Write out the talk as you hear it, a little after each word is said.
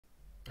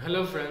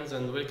Hello friends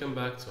and welcome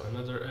back to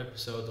another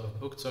episode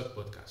of Book Talk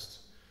Podcast.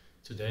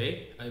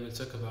 Today I will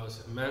talk about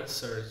Man's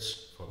Search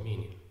for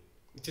Meaning.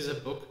 It is a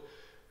book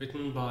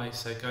written by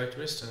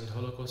psychiatrist and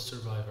Holocaust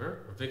survivor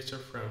Viktor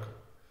Frankl.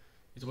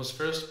 It was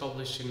first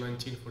published in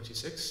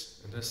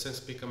 1946 and has since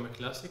become a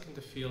classic in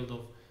the field of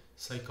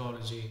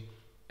psychology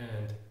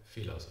and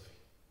philosophy.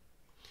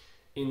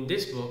 In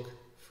this book,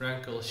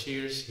 Frankl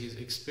shares his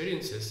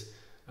experiences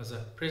as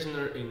a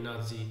prisoner in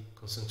Nazi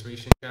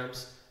concentration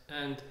camps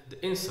and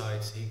the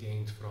insights he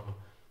gained from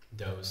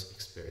those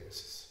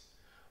experiences.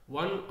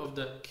 One of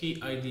the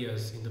key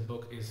ideas in the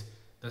book is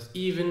that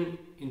even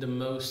in the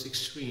most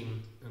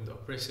extreme and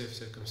oppressive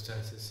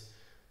circumstances,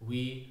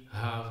 we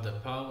have the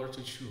power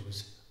to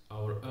choose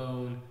our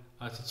own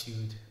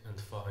attitude and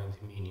find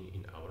meaning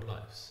in our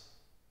lives.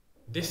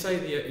 This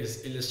idea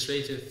is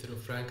illustrated through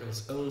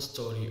Frankl's own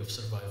story of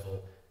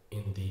survival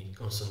in the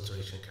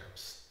concentration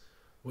camps,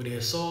 where he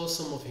saw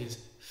some of his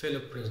fellow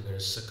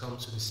prisoners succumb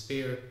to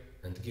despair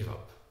and give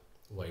up,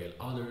 while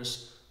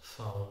others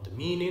found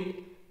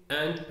meaning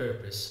and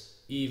purpose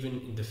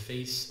even in the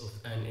face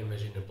of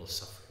unimaginable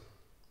suffering.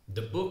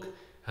 The book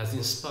has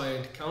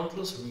inspired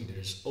countless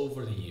readers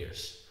over the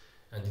years,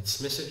 and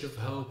its message of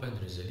hope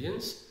and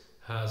resilience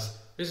has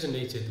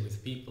resonated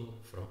with people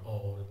from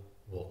all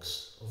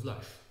walks of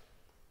life.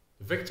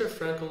 Viktor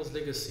Frankl's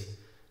legacy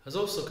has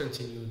also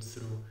continued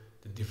through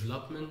the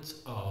development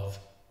of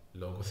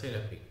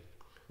logotherapy,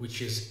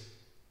 which is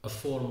a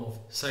form of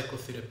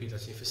psychotherapy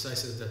that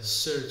emphasizes the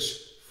search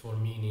for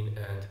meaning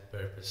and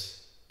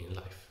purpose in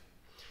life.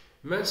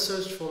 Man's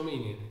Search for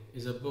Meaning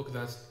is a book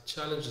that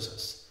challenges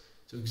us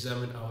to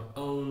examine our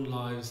own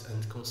lives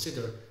and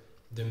consider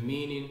the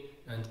meaning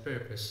and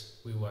purpose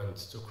we want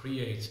to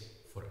create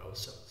for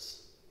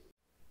ourselves.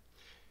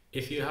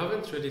 If you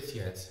haven't read it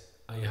yet,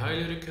 I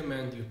highly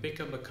recommend you pick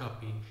up a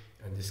copy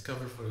and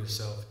discover for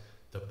yourself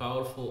the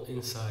powerful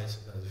insights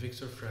that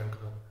Viktor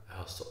Frankl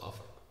has to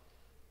offer.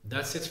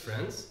 That's it,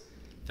 friends.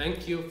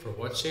 Thank you for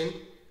watching,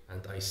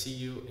 and I see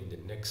you in the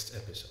next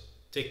episode.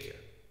 Take care.